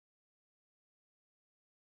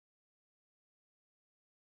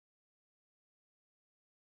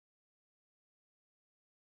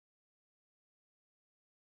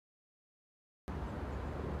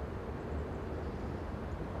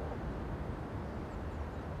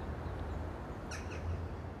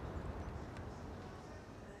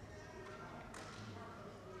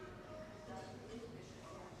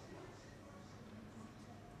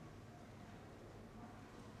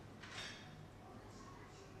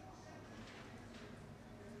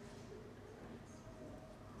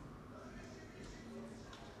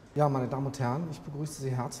Ja, meine Damen und Herren, ich begrüße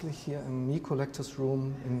Sie herzlich hier im Me Collectors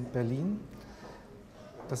Room in Berlin.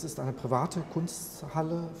 Das ist eine private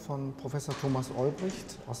Kunsthalle von Professor Thomas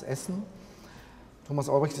Olbricht aus Essen. Thomas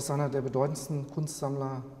Olbricht ist einer der bedeutendsten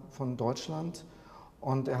Kunstsammler von Deutschland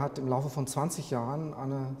und er hat im Laufe von 20 Jahren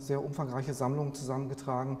eine sehr umfangreiche Sammlung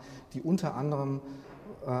zusammengetragen, die unter anderem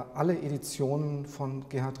alle Editionen von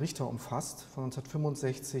Gerhard Richter umfasst, von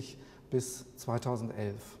 1965 bis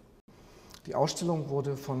 2011. Die Ausstellung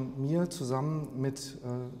wurde von mir zusammen mit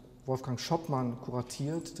Wolfgang Schoppmann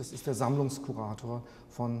kuratiert. Das ist der Sammlungskurator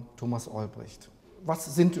von Thomas Olbricht.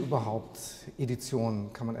 Was sind überhaupt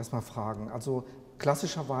Editionen, kann man erstmal fragen. Also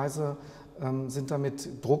klassischerweise sind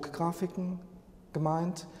damit Druckgrafiken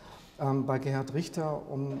gemeint. Bei Gerhard Richter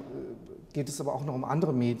geht es aber auch noch um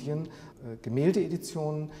andere Medien,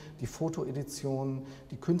 Gemäldeeditionen, die Fotoeditionen,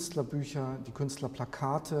 die Künstlerbücher, die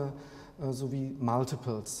Künstlerplakate, sowie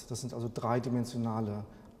Multiples, das sind also dreidimensionale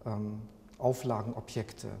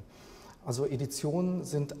Auflagenobjekte. Also Editionen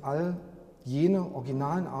sind all jene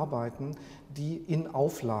originalen Arbeiten, die in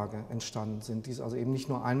Auflage entstanden sind, die es also eben nicht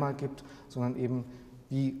nur einmal gibt, sondern eben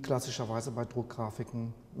wie klassischerweise bei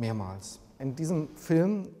Druckgrafiken mehrmals. In diesem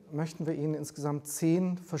Film möchten wir Ihnen insgesamt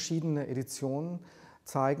 10 verschiedene Editionen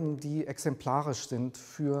zeigen, die exemplarisch sind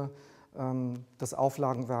für das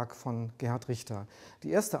Auflagenwerk von Gerhard Richter. Die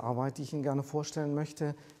erste Arbeit, die ich Ihnen gerne vorstellen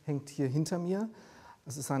möchte, hängt hier hinter mir.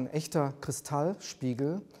 Es ist ein echter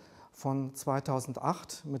Kristallspiegel von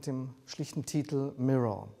 2008 mit dem schlichten Titel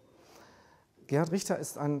Mirror. Gerhard Richter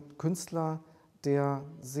ist ein Künstler, der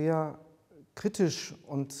sehr kritisch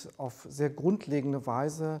und auf sehr grundlegende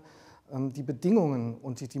Weise die Bedingungen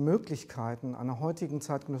und die Möglichkeiten einer heutigen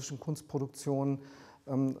zeitgenössischen Kunstproduktion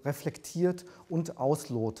reflektiert und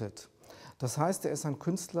auslotet. Das heißt, er ist ein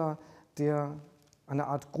Künstler, der eine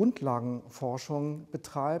Art Grundlagenforschung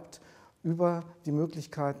betreibt über die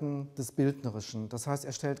Möglichkeiten des Bildnerischen. Das heißt,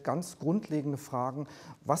 er stellt ganz grundlegende Fragen,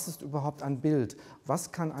 was ist überhaupt ein Bild?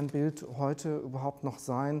 Was kann ein Bild heute überhaupt noch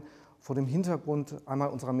sein? Vor dem Hintergrund einmal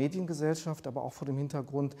unserer Mediengesellschaft, aber auch vor dem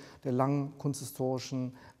Hintergrund der langen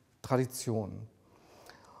kunsthistorischen Tradition.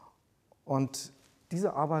 Und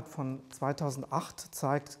diese Arbeit von 2008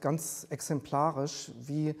 zeigt ganz exemplarisch,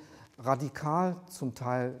 wie radikal zum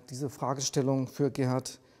Teil diese Fragestellungen für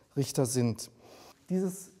Gerhard Richter sind.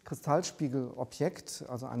 Dieses Kristallspiegelobjekt,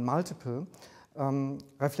 also ein Multiple,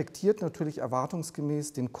 reflektiert natürlich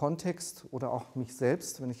erwartungsgemäß den Kontext oder auch mich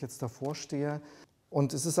selbst, wenn ich jetzt davor stehe.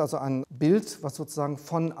 Und es ist also ein Bild, was sozusagen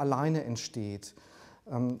von alleine entsteht.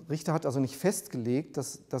 Richter hat also nicht festgelegt,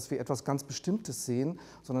 dass wir etwas ganz Bestimmtes sehen,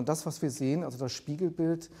 sondern das, was wir sehen, also das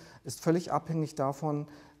Spiegelbild, ist völlig abhängig davon,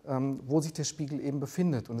 wo sich der Spiegel eben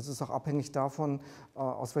befindet. Und es ist auch abhängig davon,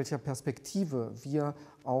 aus welcher Perspektive wir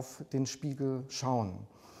auf den Spiegel schauen.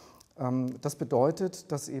 Das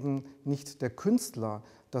bedeutet, dass eben nicht der Künstler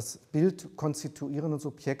das Bild konstituierende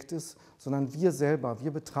Subjekt ist, sondern wir selber, wir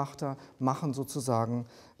Betrachter, machen sozusagen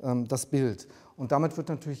das Bild. Und damit wird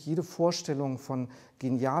natürlich jede Vorstellung von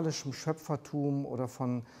genialischem Schöpfertum oder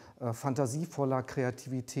von fantasievoller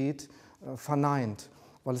Kreativität verneint,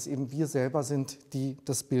 weil es eben wir selber sind, die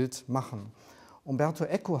das Bild machen. Umberto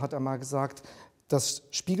Eco hat einmal gesagt, das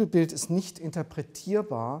Spiegelbild ist nicht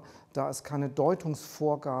interpretierbar, da es keine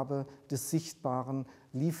Deutungsvorgabe des Sichtbaren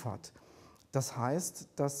liefert. Das heißt,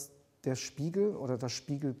 dass der Spiegel oder das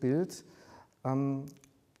Spiegelbild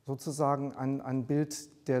sozusagen ein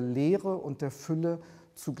Bild der Leere und der Fülle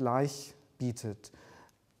zugleich bietet.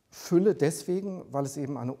 Fülle deswegen, weil es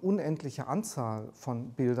eben eine unendliche Anzahl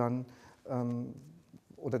von Bildern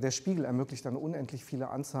oder der Spiegel ermöglicht eine unendlich viele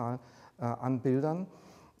Anzahl an Bildern.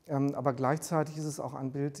 Aber gleichzeitig ist es auch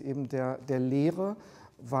ein Bild eben der Leere,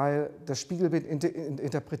 weil das Spiegelbild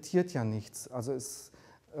interpretiert ja nichts. Also es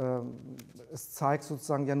zeigt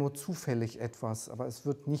sozusagen ja nur zufällig etwas, aber es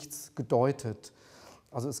wird nichts gedeutet.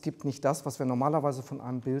 Also es gibt nicht das, was wir normalerweise von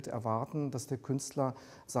einem Bild erwarten, dass der Künstler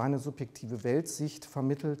seine subjektive Weltsicht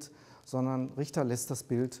vermittelt, sondern Richter lässt das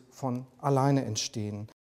Bild von alleine entstehen.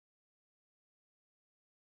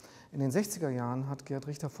 In den 60er Jahren hat Gerhard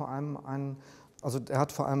Richter vor allem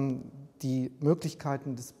die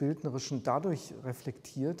Möglichkeiten des Bildnerischen dadurch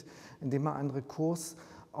reflektiert, indem er einen Rekurs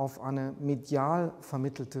auf eine medial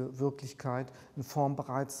vermittelte Wirklichkeit in Form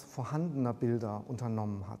bereits vorhandener Bilder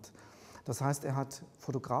unternommen hat. Das heißt, er hat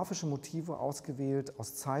fotografische Motive ausgewählt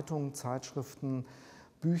aus Zeitungen, Zeitschriften,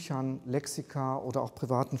 Büchern, Lexika oder auch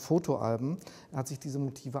privaten Fotoalben. Er hat sich diese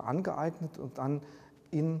Motive angeeignet und dann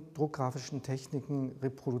in druckgrafischen Techniken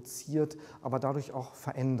reproduziert, aber dadurch auch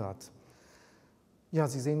verändert. Ja,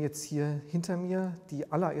 Sie sehen jetzt hier hinter mir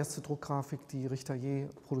die allererste Druckgrafik, die Richter je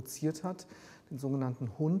produziert hat, den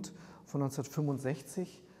sogenannten Hund von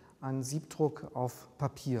 1965. einen Siebdruck auf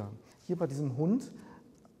Papier. Hier bei diesem Hund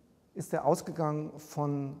ist er ausgegangen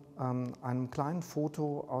von einem kleinen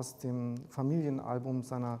Foto aus dem Familienalbum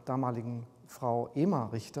seiner damaligen Frau Ema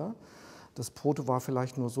Richter. Das Foto war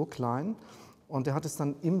vielleicht nur so klein und er hat es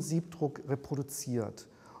dann im Siebdruck reproduziert.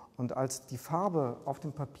 Und als die Farbe auf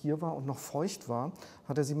dem Papier war und noch feucht war,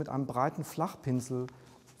 hat er sie mit einem breiten Flachpinsel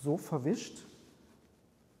so verwischt,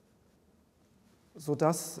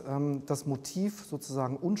 sodass das Motiv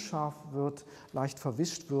sozusagen unscharf wird, leicht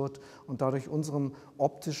verwischt wird und dadurch unserem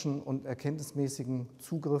optischen und erkenntnismäßigen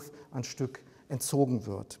Zugriff ein Stück entzogen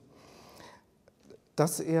wird.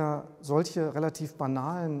 Dass er solche relativ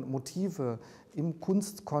banalen Motive im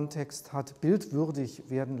Kunstkontext hat bildwürdig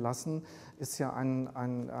werden lassen, ist ja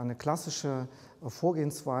eine klassische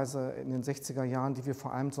Vorgehensweise in den 60er Jahren, die wir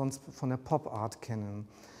vor allem sonst von der Pop-Art kennen.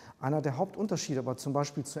 Einer der Hauptunterschiede aber zum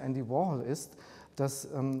Beispiel zu Andy Warhol ist, dass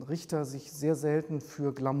Richter sich sehr selten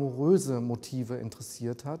für glamouröse Motive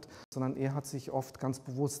interessiert hat, sondern er hat sich oft ganz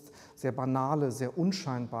bewusst sehr banale, sehr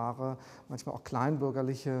unscheinbare, manchmal auch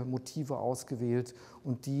kleinbürgerliche Motive ausgewählt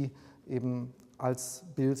und die eben als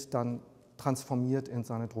Bild dann transformiert in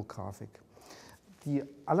seine Druckgrafik. Die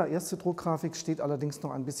allererste Druckgrafik steht allerdings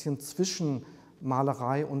noch ein bisschen zwischen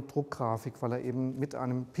Malerei und Druckgrafik, weil er eben mit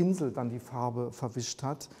einem Pinsel dann die Farbe verwischt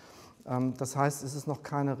hat. Das heißt, es ist noch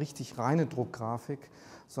keine richtig reine Druckgrafik,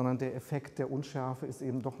 sondern der Effekt der Unschärfe ist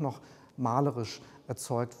eben doch noch malerisch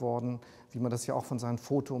erzeugt worden, wie man das ja auch von seinen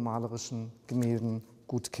fotomalerischen Gemälden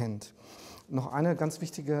gut kennt. Noch eine ganz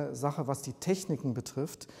wichtige Sache, was die Techniken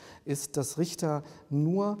betrifft, ist, dass Richter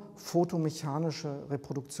nur fotomechanische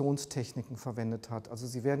Reproduktionstechniken verwendet hat. Also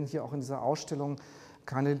Sie werden hier auch in dieser Ausstellung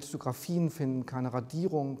keine Lithografien finden, keine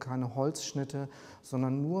Radierung, keine Holzschnitte,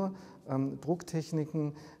 sondern nur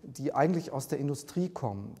Drucktechniken, die eigentlich aus der Industrie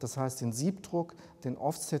kommen. Das heißt den Siebdruck, den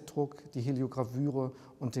Offsetdruck, die Heliogravüre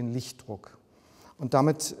und den Lichtdruck. Und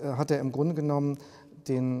damit hat er im Grunde genommen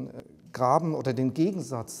den Graben oder den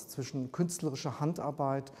Gegensatz zwischen künstlerischer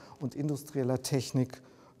Handarbeit und industrieller Technik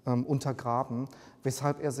untergraben,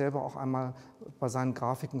 weshalb er selber auch einmal bei seinen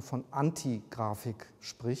Grafiken von Antigrafik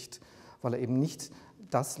spricht, weil er eben nicht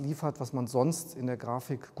das liefert, was man sonst in der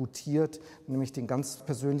Grafik gutiert, nämlich die ganz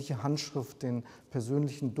persönliche Handschrift, den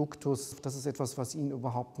persönlichen Duktus. Das ist etwas, was ihn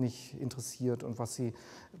überhaupt nicht interessiert und was Sie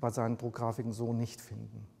bei seinen Druckgrafiken so nicht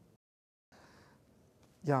finden.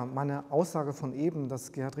 Ja, meine Aussage von eben,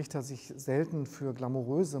 dass Gerhard Richter sich selten für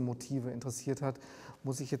glamouröse Motive interessiert hat,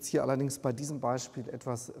 muss ich jetzt hier allerdings bei diesem Beispiel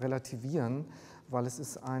etwas relativieren, weil es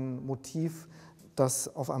ist ein Motiv,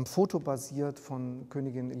 das auf einem Foto basiert von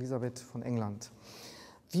Königin Elisabeth von England.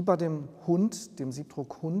 Wie bei dem Hund, dem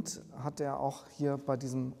Siebdruck Hund, hat er auch hier bei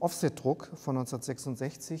diesem Offsetdruck von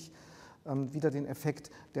 1966 wieder den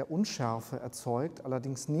Effekt der Unschärfe erzeugt,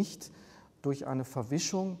 allerdings nicht durch eine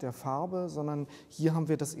Verwischung der Farbe, sondern hier haben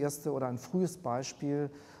wir das erste oder ein frühes Beispiel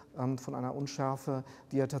von einer Unschärfe,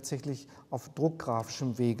 die er tatsächlich auf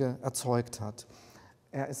druckgrafischem Wege erzeugt hat.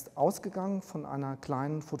 Er ist ausgegangen von einer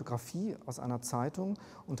kleinen Fotografie aus einer Zeitung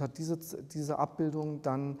und hat diese Abbildung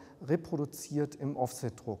dann reproduziert im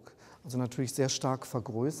Offsetdruck, also natürlich sehr stark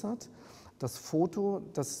vergrößert. Das Foto,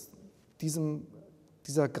 das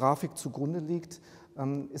dieser Grafik zugrunde liegt,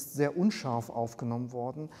 ist sehr unscharf aufgenommen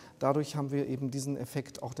worden. Dadurch haben wir eben diesen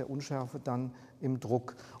Effekt auch der Unschärfe dann im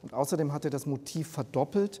Druck. Und außerdem hat er das Motiv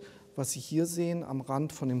verdoppelt, was Sie hier sehen am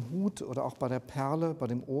Rand von dem Hut oder auch bei der Perle, bei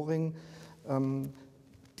dem Ohrring.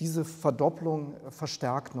 Diese Verdopplung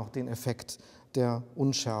verstärkt noch den Effekt der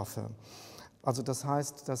Unschärfe. Also das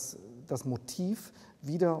heißt, dass das Motiv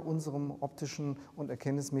wieder unserem optischen und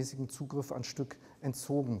erkenntnismäßigen Zugriff ein Stück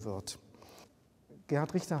entzogen wird.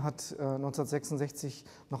 Gerhard Richter hat 1966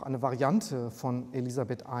 noch eine Variante von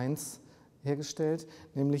Elisabeth I hergestellt,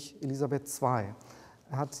 nämlich Elisabeth II.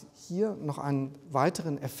 Er hat hier noch einen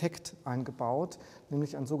weiteren Effekt eingebaut,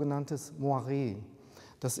 nämlich ein sogenanntes Moiré.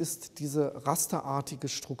 Das ist diese rasterartige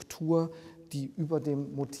Struktur, die über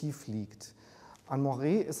dem Motiv liegt. Ein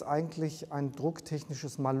Moiré ist eigentlich ein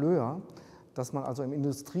drucktechnisches Malheur, das man also im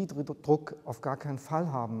Industriedruck auf gar keinen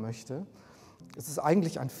Fall haben möchte. Es ist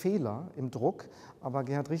eigentlich ein Fehler im Druck, aber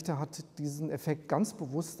Gerhard Richter hat diesen Effekt ganz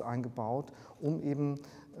bewusst eingebaut, um eben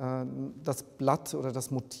das Blatt oder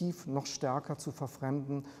das Motiv noch stärker zu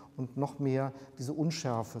verfremden und noch mehr diese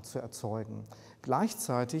Unschärfe zu erzeugen.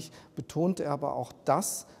 Gleichzeitig betont er aber auch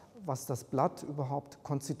das, was das Blatt überhaupt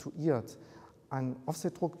konstituiert. Ein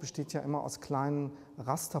Offsetdruck besteht ja immer aus kleinen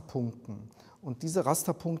Rasterpunkten und diese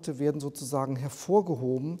Rasterpunkte werden sozusagen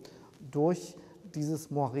hervorgehoben durch dieses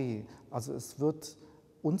Moiré. Also es wird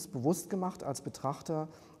uns bewusst gemacht als Betrachter,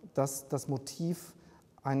 dass das Motiv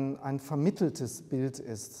ein vermitteltes Bild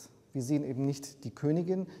ist. Wir sehen eben nicht die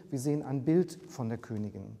Königin, wir sehen ein Bild von der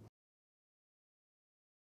Königin.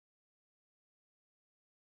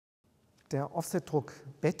 Der Offsetdruck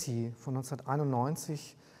Betty von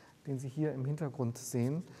 1991, den Sie hier im Hintergrund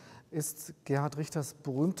sehen, ist Gerhard Richters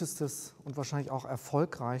berühmtestes und wahrscheinlich auch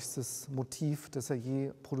erfolgreichstes Motiv, das er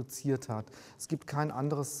je produziert hat. Es gibt kein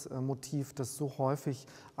anderes Motiv, das so häufig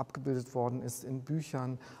abgebildet worden ist in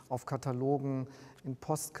Büchern, auf Katalogen, in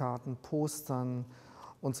Postkarten, Postern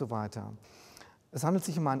und so weiter. Es handelt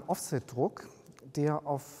sich um einen Offsetdruck, der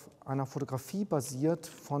auf einer Fotografie basiert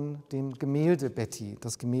von dem Gemälde Betty.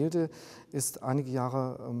 Das Gemälde ist einige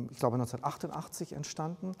Jahre, ich glaube 1988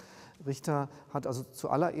 entstanden. Richter hat also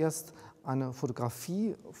zuallererst eine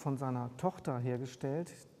Fotografie von seiner Tochter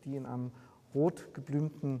hergestellt, die in einem rot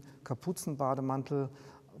geblümten Kapuzenbademantel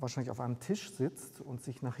wahrscheinlich auf einem Tisch sitzt und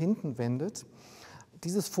sich nach hinten wendet.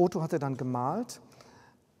 Dieses Foto hat er dann gemalt.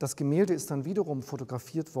 Das Gemälde ist dann wiederum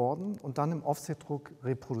fotografiert worden und dann im Offsetdruck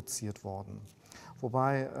reproduziert worden.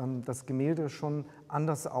 Wobei das Gemälde schon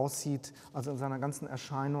anders aussieht, also in seiner ganzen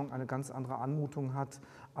Erscheinung eine ganz andere Anmutung hat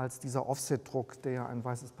als dieser Offsetdruck, der ja ein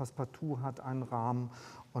weißes Passepartout hat, einen Rahmen.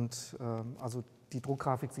 Und also die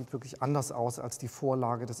Druckgrafik sieht wirklich anders aus als die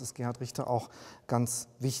Vorlage. Das ist Gerhard Richter auch ganz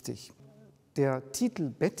wichtig. Der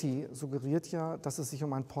Titel Betty suggeriert ja, dass es sich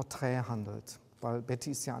um ein Porträt handelt, weil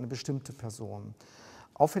Betty ist ja eine bestimmte Person.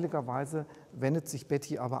 Auffälligerweise wendet sich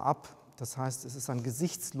Betty aber ab. Das heißt, es ist ein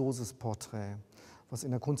gesichtsloses Porträt, was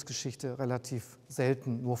in der Kunstgeschichte relativ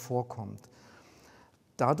selten nur vorkommt.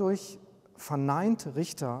 Dadurch verneint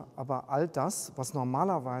Richter aber all das, was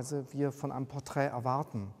normalerweise wir von einem Porträt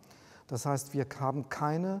erwarten. Das heißt, wir haben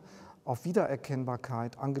keine auf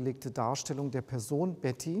Wiedererkennbarkeit angelegte Darstellung der Person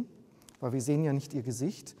Betty, weil wir sehen ja nicht ihr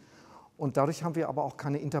Gesicht. Und dadurch haben wir aber auch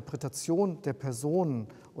keine Interpretation der Person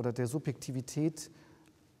oder der Subjektivität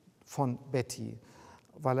von Betty,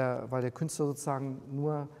 weil der Künstler sozusagen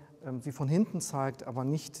nur sie von hinten zeigt, aber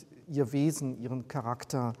nicht ihr Wesen, ihren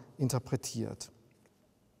Charakter interpretiert.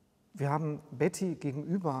 Wir haben Betty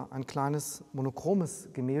gegenüber ein kleines monochromes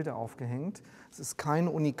Gemälde aufgehängt. Es ist kein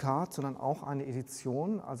Unikat, sondern auch eine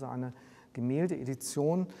Edition, also eine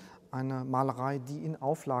Gemäldeedition, eine Malerei, die in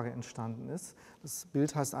Auflage entstanden ist. Das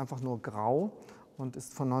Bild heißt einfach nur Grau und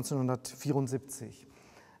ist von 1974.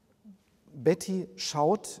 Betty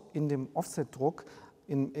schaut in dem Offsetdruck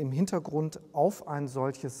im Hintergrund auf ein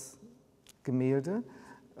solches Gemälde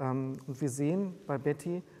und wir sehen bei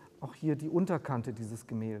Betty auch hier die Unterkante dieses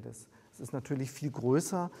Gemäldes. Es ist natürlich viel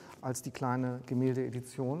größer als die kleine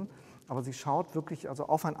Gemäldeedition, aber sie schaut wirklich also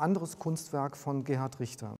auf ein anderes Kunstwerk von Gerhard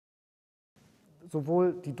Richter.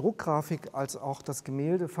 Sowohl die Druckgrafik als auch das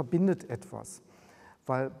Gemälde verbindet etwas,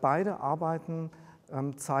 weil beide Arbeiten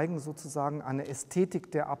zeigen sozusagen eine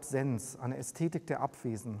Ästhetik der Absenz, eine Ästhetik der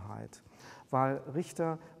Abwesenheit, weil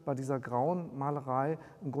Richter bei dieser grauen Malerei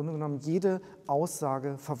im Grunde genommen jede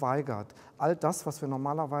Aussage verweigert. All das, was wir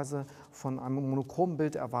normalerweise von einem monochromen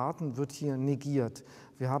Bild erwarten, wird hier negiert.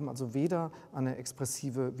 Wir haben also weder eine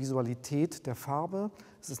expressive Visualität der Farbe,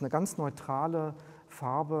 es ist eine ganz neutrale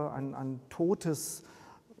Farbe, ein totes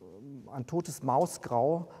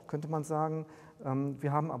Mausgrau, könnte man sagen.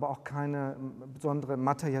 Wir haben aber auch keine besondere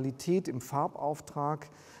Materialität im Farbauftrag,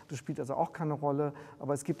 das spielt also auch keine Rolle,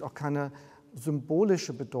 aber es gibt auch keine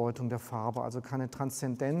symbolische Bedeutung der Farbe, also keine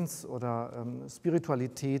Transzendenz oder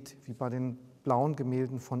Spiritualität wie bei den blauen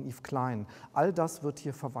Gemälden von Yves Klein. All das wird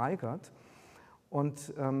hier verweigert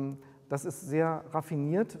und das ist sehr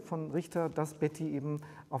raffiniert von Richter, dass Betty eben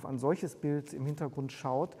auf ein solches Bild im Hintergrund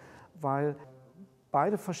schaut, weil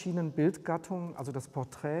beide verschiedenen Bildgattungen, also das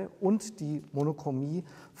Porträt und die Monochromie,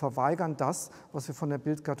 verweigern das, was wir von der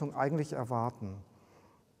Bildgattung eigentlich erwarten.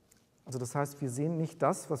 Also das heißt, wir sehen nicht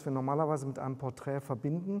das, was wir normalerweise mit einem Porträt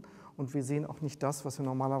verbinden und wir sehen auch nicht das, was wir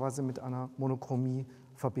normalerweise mit einer Monochromie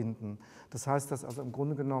verbinden. Das heißt, dass also im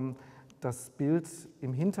Grunde genommen das Bild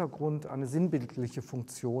im Hintergrund eine sinnbildliche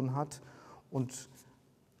Funktion hat und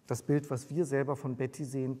das Bild, was wir selber von Betty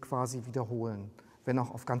sehen, quasi wiederholen, wenn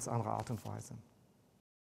auch auf ganz andere Art und Weise.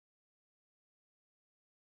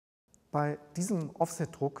 Bei diesem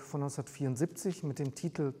Offsetdruck von 1974 mit dem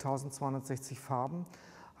Titel 1260 Farben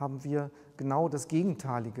haben wir genau das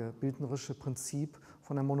gegenteilige bildnerische Prinzip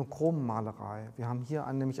von der monochromen Malerei. Wir haben hier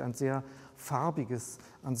nämlich ein sehr farbiges,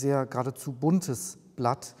 ein sehr geradezu buntes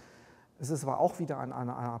Blatt. Es ist aber auch wieder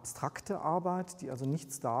eine abstrakte Arbeit, die also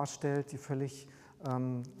nichts darstellt, die völlig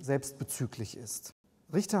selbstbezüglich ist.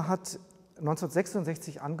 Richter hat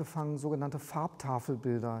 1966 angefangen, sogenannte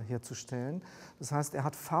Farbtafelbilder herzustellen. Das heißt, er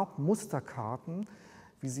hat Farbmusterkarten,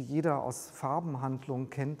 wie sie jeder aus Farbenhandlungen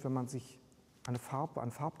kennt, wenn man sich einen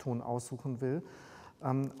Farbton aussuchen will,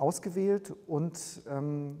 ausgewählt und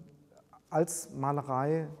als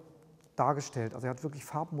Malerei dargestellt. Also er hat wirklich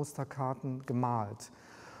Farbmusterkarten gemalt.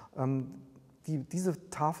 Diese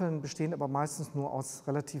Tafeln bestehen aber meistens nur aus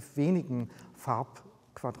relativ wenigen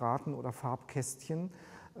Farbquadraten oder Farbkästchen,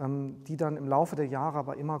 die dann im Laufe der Jahre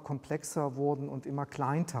aber immer komplexer wurden und immer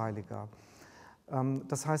kleinteiliger.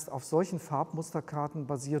 Das heißt, auf solchen Farbmusterkarten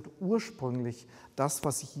basiert ursprünglich das,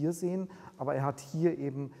 was Sie hier sehen, aber er hat hier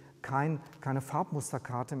eben keine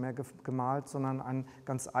Farbmusterkarte mehr gemalt, sondern ein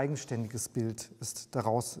ganz eigenständiges Bild ist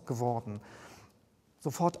daraus geworden.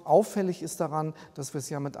 Sofort auffällig ist daran, dass wir es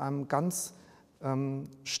ja mit einer ganz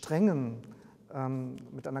strengen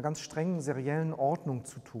seriellen Ordnung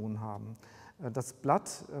zu tun haben. Das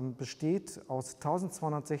Blatt besteht aus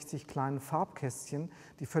 1260 kleinen Farbkästchen,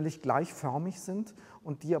 die völlig gleichförmig sind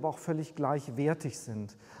und die aber auch völlig gleichwertig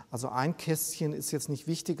sind. Also ein Kästchen ist jetzt nicht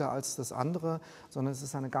wichtiger als das andere, sondern es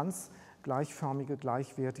ist eine ganz gleichförmige,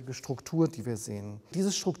 gleichwertige Struktur, die wir sehen.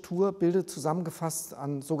 Diese Struktur bildet zusammengefasst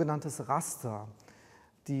ein sogenanntes Raster.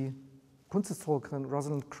 Die Kunsthistorikerin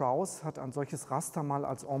Rosalind Krauss hat ein solches Raster mal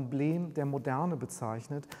als Emblem der Moderne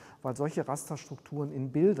bezeichnet, weil solche Rasterstrukturen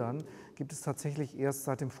in Bildern gibt es tatsächlich erst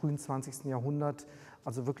seit dem frühen 20. Jahrhundert,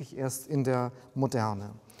 also wirklich erst in der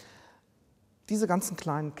Moderne. Diese ganzen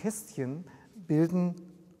kleinen Kästchen bilden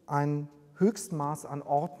ein Höchstmaß an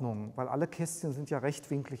Ordnung, weil alle Kästchen sind ja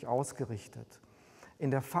rechtwinklig ausgerichtet.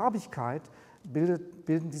 In der Farbigkeit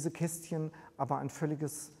bilden diese Kästchen aber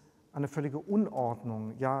eine völlige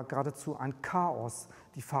Unordnung, ja geradezu ein Chaos.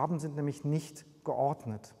 Die Farben sind nämlich nicht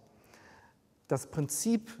geordnet. Das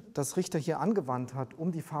Prinzip, das Richter hier angewandt hat,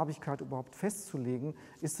 um die Farbigkeit überhaupt festzulegen,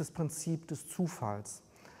 ist das Prinzip des Zufalls.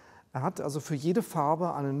 Er hat also für jede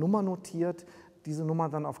Farbe eine Nummer notiert, diese Nummer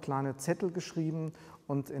dann auf kleine Zettel geschrieben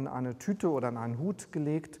und in eine Tüte oder in einen Hut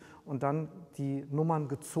gelegt und dann die Nummern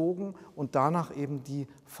gezogen und danach eben die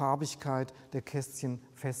Farbigkeit der Kästchen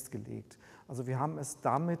festgelegt. Also wir haben es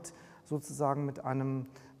damit sozusagen mit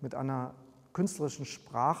einer künstlerischen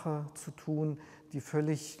Sprache zu tun, die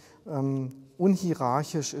völlig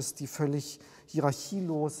unhierarchisch ist, die völlig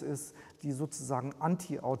hierarchielos ist, die sozusagen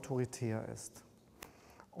anti-autoritär ist.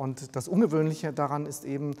 Und das Ungewöhnliche daran ist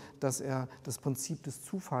eben, dass er das Prinzip des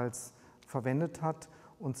Zufalls verwendet hat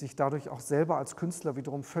und sich dadurch auch selber als Künstler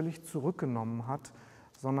wiederum völlig zurückgenommen hat,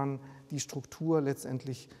 sondern die Struktur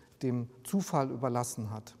letztendlich dem Zufall überlassen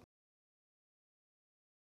hat.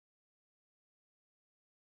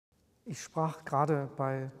 Ich sprach gerade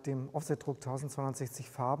bei dem Offsetdruck 1260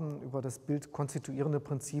 Farben über das bildkonstituierende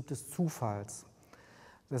Prinzip des Zufalls.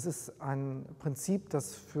 Das ist ein Prinzip,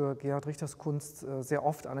 das für Gerhard Richters Kunst sehr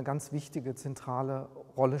oft eine ganz wichtige, zentrale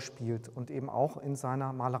Rolle spielt und eben auch in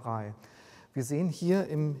seiner Malerei. Wir sehen hier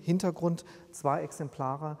im Hintergrund 2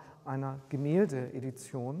 Exemplare einer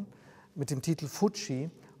Gemäldeedition mit dem Titel Fuji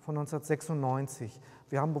von 1996.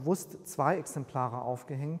 Wir haben bewusst 2 Exemplare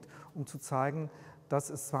aufgehängt, um zu zeigen, dass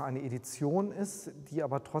es zwar eine Edition ist, die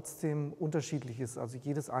aber trotzdem unterschiedlich ist. Also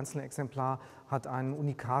jedes einzelne Exemplar hat einen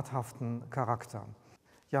unikathaften Charakter.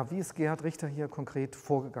 Ja, wie ist Gerhard Richter hier konkret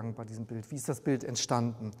vorgegangen bei diesem Bild? Wie ist das Bild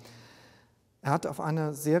entstanden? Er hat auf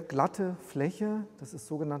eine sehr glatte Fläche, das ist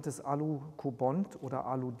sogenanntes Alu-Cobond oder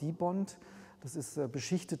Alu-Dibond, das ist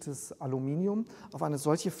beschichtetes Aluminium. Auf eine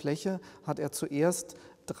solche Fläche hat er zuerst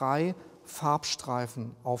 3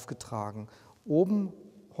 Farbstreifen aufgetragen. Oben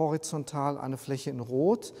horizontal eine Fläche in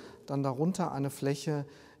Rot, dann darunter eine Fläche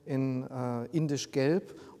in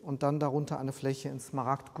Indisch-Gelb und dann darunter eine Fläche in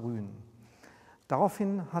Smaragdgrün.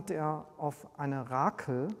 Daraufhin hat er auf eine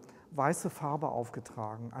Rakel weiße Farbe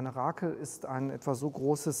aufgetragen. Eine Rakel ist eine so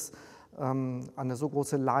große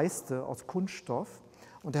Leiste aus Kunststoff.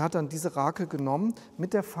 Und er hat dann diese Rakel genommen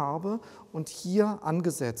mit der Farbe und hier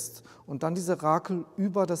angesetzt und dann diese Rakel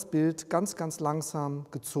über das Bild ganz, ganz langsam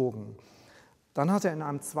gezogen. Dann hat er in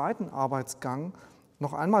einem zweiten Arbeitsgang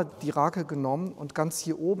noch einmal die Rakel genommen und ganz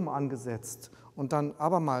hier oben angesetzt und dann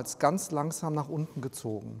abermals ganz langsam nach unten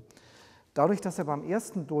gezogen. Dadurch, dass er beim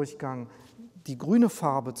ersten Durchgang die grüne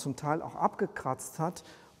Farbe zum Teil auch abgekratzt hat,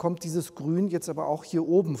 kommt dieses Grün jetzt aber auch hier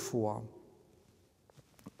oben vor,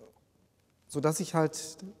 sodass sich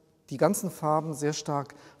halt die ganzen Farben sehr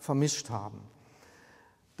stark vermischt haben.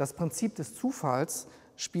 Das Prinzip des Zufalls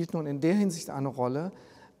spielt nun in der Hinsicht eine Rolle,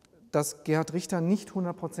 dass Gerhard Richter nicht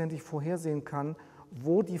hundertprozentig vorhersehen kann,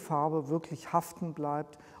 wo die Farbe wirklich haften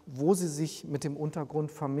bleibt, wo sie sich mit dem Untergrund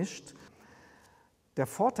vermischt. Der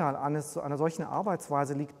Vorteil einer solchen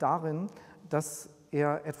Arbeitsweise liegt darin, dass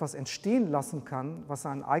er etwas entstehen lassen kann, was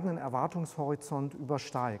seinen eigenen Erwartungshorizont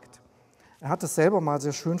übersteigt. Er hat es selber mal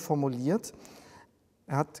sehr schön formuliert.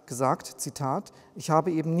 Er hat gesagt, Zitat, ich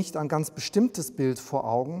habe eben nicht ein ganz bestimmtes Bild vor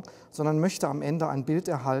Augen, sondern möchte am Ende ein Bild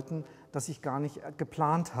erhalten, das ich gar nicht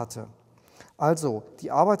geplant hatte. Also,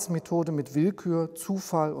 die Arbeitsmethode mit Willkür,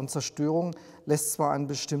 Zufall und Zerstörung lässt zwar einen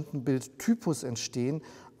bestimmten Bildtypus entstehen,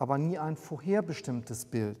 aber nie ein vorherbestimmtes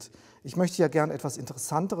Bild. Ich möchte ja gern etwas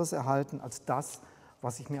Interessanteres erhalten als das,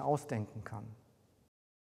 was ich mir ausdenken kann.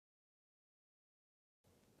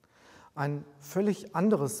 Ein völlig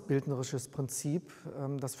anderes bildnerisches Prinzip,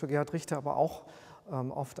 das für Gerhard Richter aber auch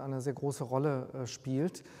oft eine sehr große Rolle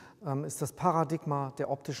spielt, ist das Paradigma der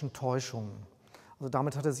optischen Täuschung. Also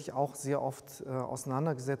damit hat er sich auch sehr oft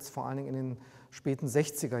auseinandergesetzt, vor allen Dingen in den späten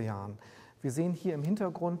 60er Jahren. Wir sehen hier im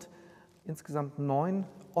Hintergrund insgesamt 9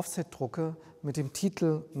 Offsetdrucke mit dem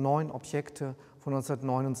Titel 9 Objekte von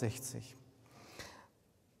 1969.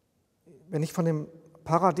 Wenn ich von dem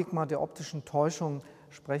Paradigma der optischen Täuschung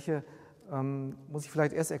spreche, muss ich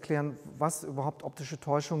vielleicht erst erklären, was überhaupt optische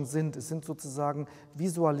Täuschungen sind. Es sind sozusagen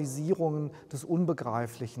Visualisierungen des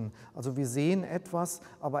Unbegreiflichen. Also wir sehen etwas,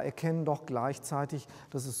 aber erkennen doch gleichzeitig,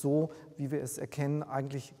 dass es so, wie wir es erkennen,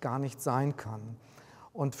 eigentlich gar nicht sein kann.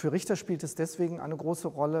 Und für Richter spielt es deswegen eine große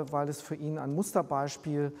Rolle, weil es für ihn ein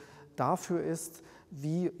Musterbeispiel dafür ist,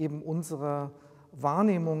 wie eben unsere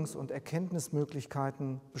Wahrnehmungs- und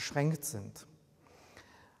Erkenntnismöglichkeiten beschränkt sind.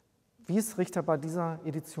 Wie ist Richter bei dieser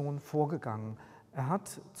Edition vorgegangen? Er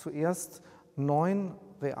hat zuerst 9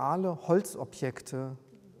 reale Holzobjekte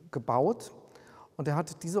gebaut und er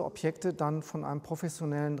hat diese Objekte dann von einem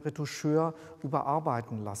professionellen Retoucheur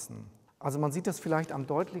überarbeiten lassen. Also man sieht das vielleicht am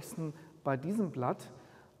deutlichsten bei diesem Blatt,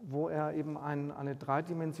 wo er eben eine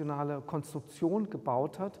dreidimensionale Konstruktion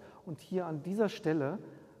gebaut hat und hier an dieser Stelle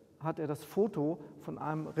hat er das Foto von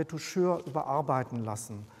einem Retoucheur überarbeiten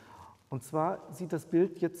lassen. Und zwar sieht das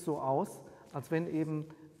Bild jetzt so aus, als wenn eben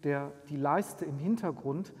die Leiste im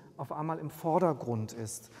Hintergrund auf einmal im Vordergrund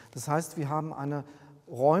ist. Das heißt, wir haben eine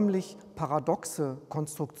räumlich paradoxe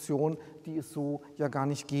Konstruktion, die es so ja gar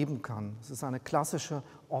nicht geben kann. Es ist eine klassische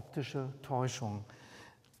optische Täuschung.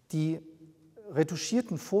 Die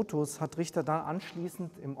retuschierten Fotos hat Richter dann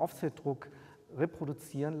anschließend im Offsetdruck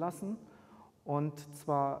reproduzieren lassen. Und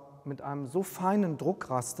zwar mit einem so feinen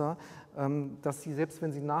Druckraster, dass Sie, selbst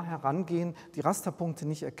wenn Sie nah herangehen, die Rasterpunkte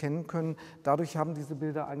nicht erkennen können. Dadurch haben diese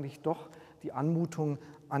Bilder eigentlich doch die Anmutung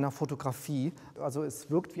einer Fotografie. Also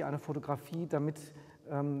es wirkt wie eine Fotografie, damit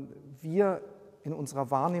wir in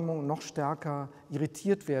unserer Wahrnehmung noch stärker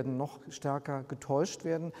irritiert werden, noch stärker getäuscht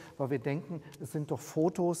werden, weil wir denken, es sind doch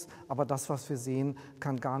Fotos, aber das, was wir sehen,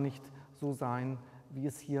 kann gar nicht so sein, wie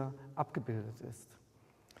es hier abgebildet ist.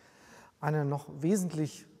 Eine noch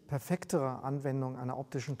wesentlich perfektere Anwendung einer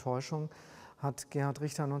optischen Täuschung hat Gerhard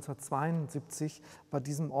Richter 1972 bei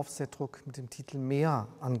diesem Offsetdruck mit dem Titel Meer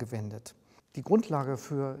angewendet. Die Grundlage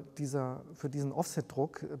für diesen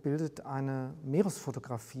Offsetdruck bildet eine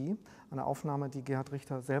Meeresfotografie, eine Aufnahme, die Gerhard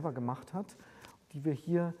Richter selber gemacht hat, die wir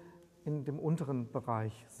hier in dem unteren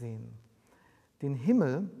Bereich sehen. Den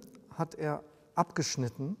Himmel hat er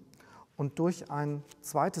abgeschnitten und durch ein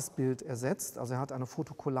zweites Bild ersetzt, also er hat eine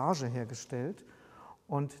Fotokollage hergestellt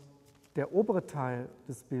und der obere Teil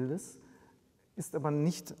des Bildes ist aber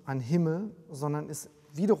nicht ein Himmel, sondern ist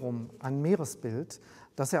wiederum ein Meeresbild,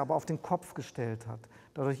 das er aber auf den Kopf gestellt hat.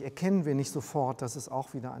 Dadurch erkennen wir nicht sofort, dass es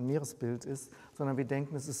auch wieder ein Meeresbild ist, sondern wir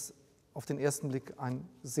denken, es ist auf den ersten Blick ein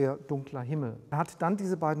sehr dunkler Himmel. Er hat dann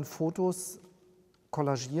diese beiden Fotos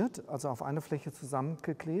kollagiert, also auf eine Fläche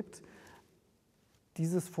zusammengeklebt,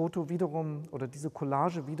 dieses Foto wiederum oder diese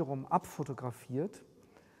Collage wiederum abfotografiert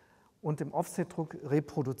und im Offsetdruck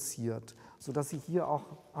reproduziert, sodass Sie hier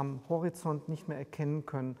auch am Horizont nicht mehr erkennen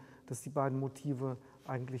können, dass die beiden Motive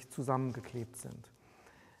eigentlich zusammengeklebt sind.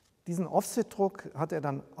 Diesen Offsetdruck hat er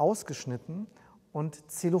dann ausgeschnitten und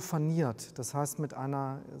zellophaniert, das heißt mit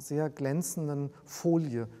einer sehr glänzenden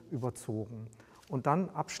Folie überzogen und dann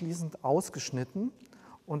abschließend ausgeschnitten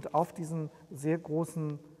und auf diesen sehr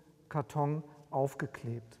großen Karton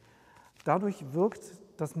aufgeklebt. Dadurch wirkt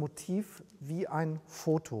das Motiv wie ein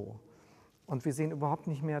Foto. Und wir sehen überhaupt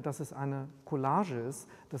nicht mehr, dass es eine Collage ist.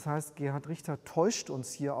 Das heißt, Gerhard Richter täuscht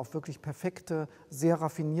uns hier auf wirklich perfekte, sehr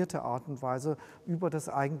raffinierte Art und Weise über das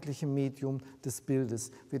eigentliche Medium des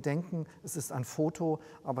Bildes. Wir denken, es ist ein Foto,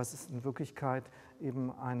 aber es ist in Wirklichkeit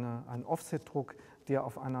eben ein Offsetdruck, der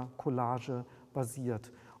auf einer Collage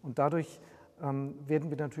basiert. Und dadurch werden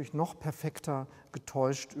wir natürlich noch perfekter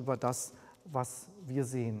getäuscht über das, was wir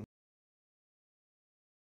sehen.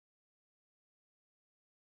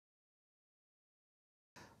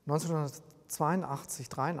 (1982,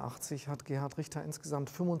 83) hat Gerhard Richter insgesamt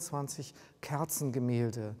 25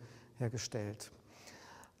 Kerzengemälde hergestellt.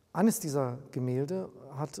 Eines dieser Gemälde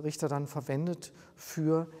hat Richter dann verwendet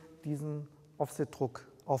für diesen Offsetdruck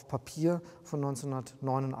auf Papier von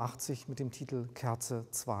 1989 mit dem Titel Kerze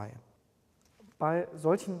 2. Bei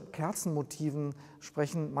solchen Kerzenmotiven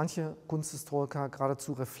sprechen manche Kunsthistoriker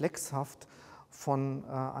geradezu reflexhaft von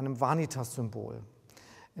einem Vanitas-Symbol.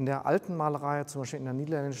 In der alten Malerei, zum Beispiel in der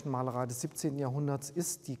niederländischen Malerei des 17. Jahrhunderts,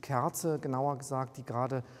 ist die Kerze, genauer gesagt die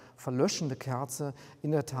gerade verlöschende Kerze, in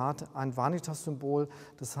der Tat ein Vanitas-Symbol,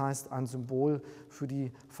 das heißt ein Symbol für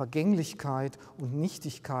die Vergänglichkeit und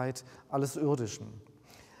Nichtigkeit alles Irdischen.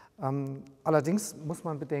 Allerdings muss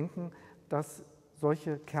man bedenken, dass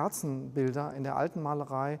solche Kerzenbilder in der alten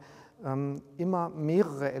Malerei immer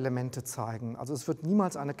mehrere Elemente zeigen. Also es wird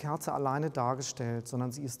niemals eine Kerze alleine dargestellt,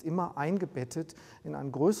 sondern sie ist immer eingebettet in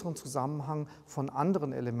einen größeren Zusammenhang von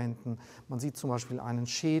anderen Elementen. Man sieht zum Beispiel einen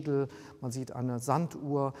Schädel, man sieht eine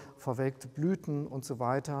Sanduhr, verwelkte Blüten und so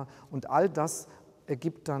weiter. Und all das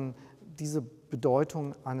ergibt dann diese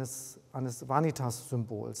Bedeutung eines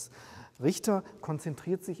Vanitas-Symbols. Richter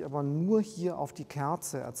konzentriert sich aber nur hier auf die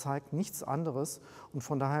Kerze, er zeigt nichts anderes und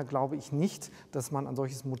von daher glaube ich nicht, dass man ein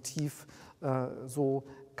solches Motiv so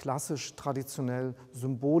klassisch, traditionell,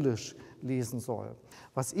 symbolisch lesen soll.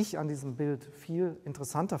 Was ich an diesem Bild viel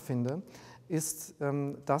interessanter finde, ist,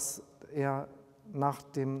 dass er,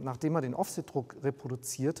 nachdem er den Offsetdruck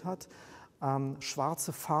reproduziert hat,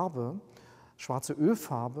 schwarze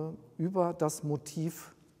Ölfarbe über das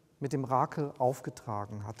Motiv mit dem Rakel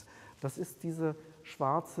aufgetragen hat. Das ist diese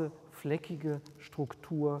schwarze, fleckige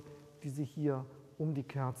Struktur, die Sie hier um die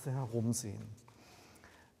Kerze herum sehen.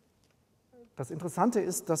 Das Interessante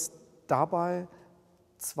ist, dass dabei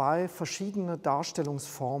zwei verschiedene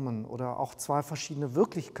Darstellungsformen oder auch zwei verschiedene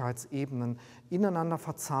Wirklichkeitsebenen ineinander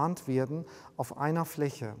verzahnt werden auf einer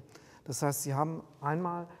Fläche. Das heißt, Sie haben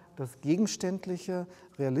einmal das gegenständliche,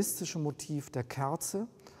 realistische Motiv der Kerze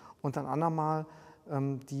und dann andermal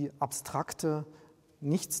die abstrakte,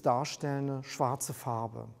 nichts darstellende schwarze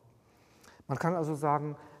Farbe. Man kann also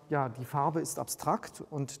sagen, ja, die Farbe ist abstrakt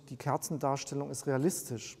und die Kerzendarstellung ist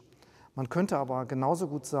realistisch. Man könnte aber genauso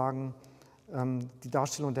gut sagen, die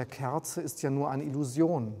Darstellung der Kerze ist ja nur eine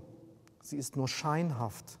Illusion, sie ist nur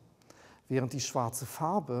scheinhaft, während die schwarze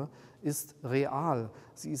Farbe ist real,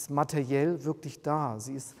 sie ist materiell wirklich da,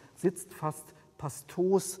 sie sitzt fast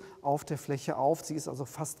pastos auf der Fläche auf, sie ist also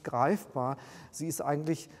fast greifbar, sie ist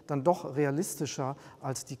eigentlich dann doch realistischer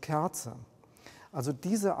als die Kerze. Also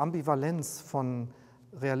diese Ambivalenz von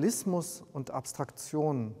Realismus und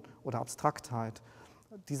Abstraktion oder Abstraktheit,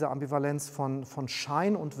 diese Ambivalenz von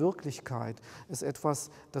Schein und Wirklichkeit ist etwas,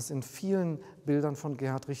 das in vielen Bildern von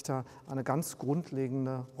Gerhard Richter eine ganz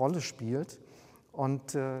grundlegende Rolle spielt.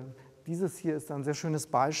 Und dieses hier ist ein sehr schönes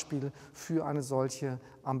Beispiel für eine solche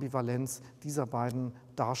Ambivalenz dieser beiden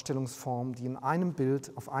Darstellungsformen, die in einem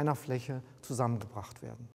Bild auf einer Fläche zusammengebracht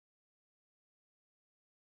werden.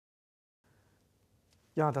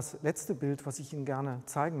 Ja, das letzte Bild, was ich Ihnen gerne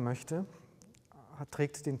zeigen möchte,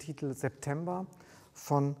 trägt den Titel September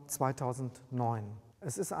von 2009.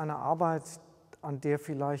 Es ist eine Arbeit, an der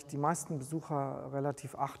vielleicht die meisten Besucher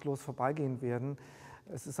relativ achtlos vorbeigehen werden.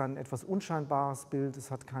 Es ist ein etwas unscheinbares Bild,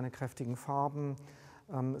 es hat keine kräftigen Farben,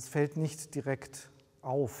 es fällt nicht direkt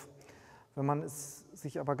auf. Wenn man es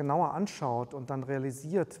sich aber genauer anschaut und dann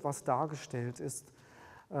realisiert, was dargestellt ist,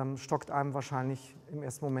 stockt einem wahrscheinlich im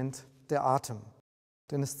ersten Moment der Atem.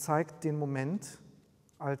 Denn es zeigt den Moment,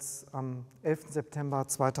 als am 11. September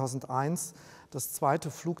 2001 das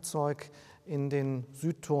zweite Flugzeug in den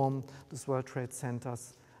Südturm des World Trade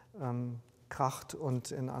Centers kracht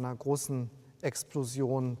und in einer großen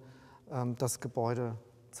Explosion das Gebäude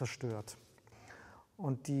zerstört.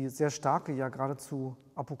 Und die sehr starke, ja geradezu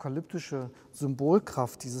apokalyptische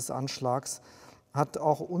Symbolkraft dieses Anschlags hat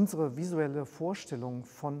auch unsere visuelle Vorstellung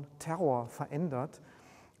von Terror verändert,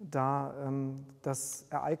 da das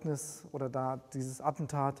Ereignis oder da dieses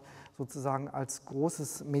Attentat sozusagen als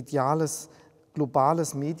großes mediales,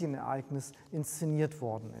 globales Medienereignis inszeniert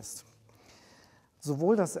worden ist.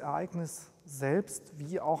 Sowohl das Ereignis selbst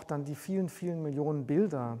wie auch dann die vielen, vielen Millionen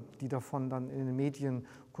Bilder, die davon dann in den Medien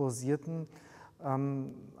kursierten,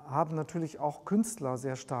 haben natürlich auch Künstler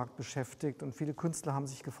sehr stark beschäftigt und viele Künstler haben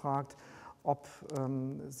sich gefragt, ob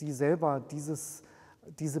sie selber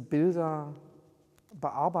diese Bilder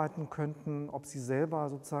bearbeiten könnten, ob sie selber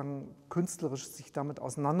sozusagen künstlerisch sich damit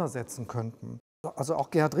auseinandersetzen könnten. Also auch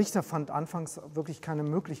Gerhard Richter fand anfangs wirklich keine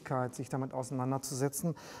Möglichkeit, sich damit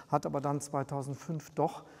auseinanderzusetzen, hat aber dann 2005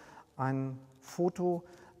 doch ein Foto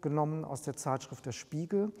genommen aus der Zeitschrift Der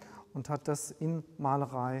Spiegel und hat das in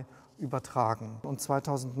Malerei übertragen. Und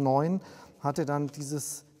 2009 hat er dann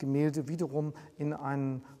dieses Gemälde wiederum in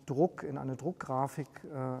einen Druck, in eine Druckgrafik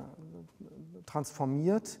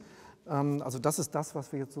transformiert. Also das ist das,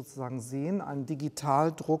 was wir jetzt sozusagen sehen, ein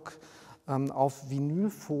Digitaldruck auf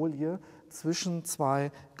Vinylfolie zwischen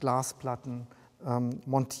zwei Glasplatten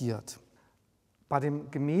montiert. Bei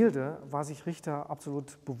dem Gemälde war sich Richter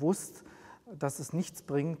absolut bewusst, dass es nichts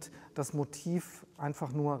bringt, das Motiv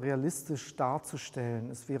einfach nur realistisch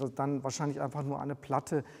darzustellen. Es wäre dann wahrscheinlich einfach nur eine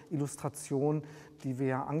platte Illustration, die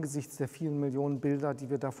wir angesichts der vielen Millionen Bilder, die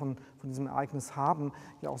wir davon von diesem Ereignis haben,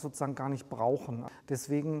 ja auch sozusagen gar nicht brauchen.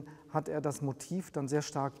 Deswegen hat er das Motiv dann sehr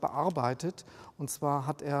stark bearbeitet, und zwar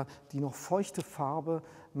hat er die noch feuchte Farbe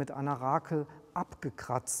mit einer Rakel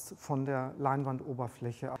abgekratzt von der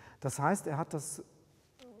Leinwandoberfläche. Das heißt, er hat das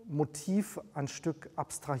Motiv ein Stück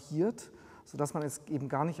abstrahiert, sodass man es eben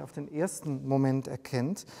gar nicht auf den ersten Moment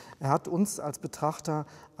erkennt. Er hat uns als Betrachter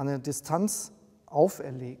eine Distanz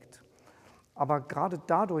auferlegt. Aber gerade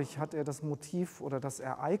dadurch hat er das Motiv oder das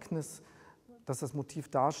Ereignis, das das Motiv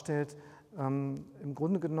darstellt, im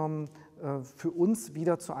Grunde genommen für uns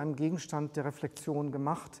wieder zu einem Gegenstand der Reflexion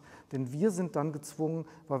gemacht. Denn wir sind dann gezwungen,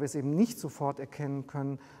 weil wir es eben nicht sofort erkennen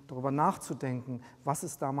können, darüber nachzudenken, was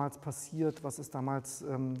ist damals passiert, was ist damals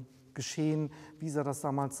geschehen, wie sah das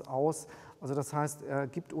damals aus. Also das heißt, er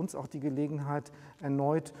gibt uns auch die Gelegenheit,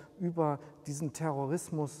 erneut über diesen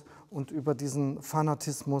Terrorismus und über diesen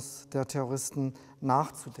Fanatismus der Terroristen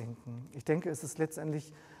nachzudenken. Ich denke, es ist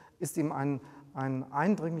letztendlich ihm ein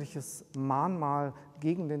eindringliches Mahnmal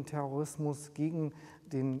gegen den Terrorismus, gegen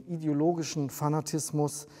den ideologischen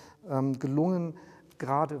Fanatismus gelungen,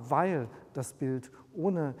 gerade weil das Bild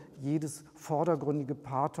ohne jedes vordergründige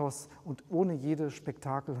Pathos und ohne jede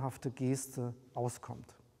spektakelhafte Geste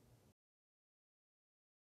auskommt.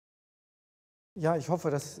 Ja, ich hoffe,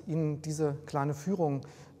 dass Ihnen diese kleine Führung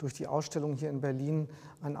durch die Ausstellung hier in Berlin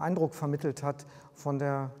einen Eindruck vermittelt hat von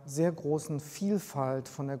der sehr großen Vielfalt,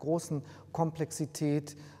 von der großen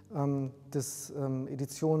Komplexität des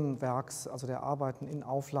Editionenwerks, also der Arbeiten in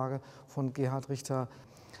Auflage von Gerhard Richter.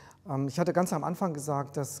 Ich hatte ganz am Anfang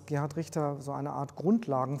gesagt, dass Gerhard Richter so eine Art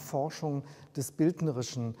Grundlagenforschung des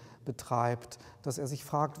Bildnerischen betreibt, dass er sich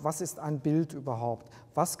fragt, was ist ein Bild überhaupt?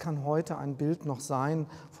 Was kann heute ein Bild noch sein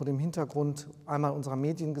vor dem Hintergrund einmal unserer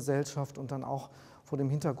Mediengesellschaft und dann auch vor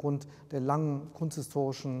dem Hintergrund der langen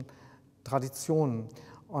kunsthistorischen Traditionen?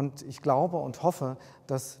 Und ich glaube und hoffe,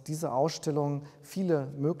 dass diese Ausstellung viele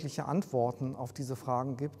mögliche Antworten auf diese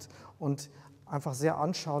Fragen gibt und einfach sehr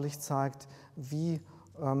anschaulich zeigt, wie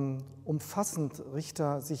umfassend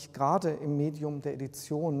Richter sich gerade im Medium der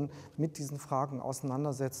Editionen mit diesen Fragen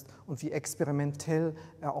auseinandersetzt und wie experimentell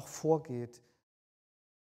er auch vorgeht.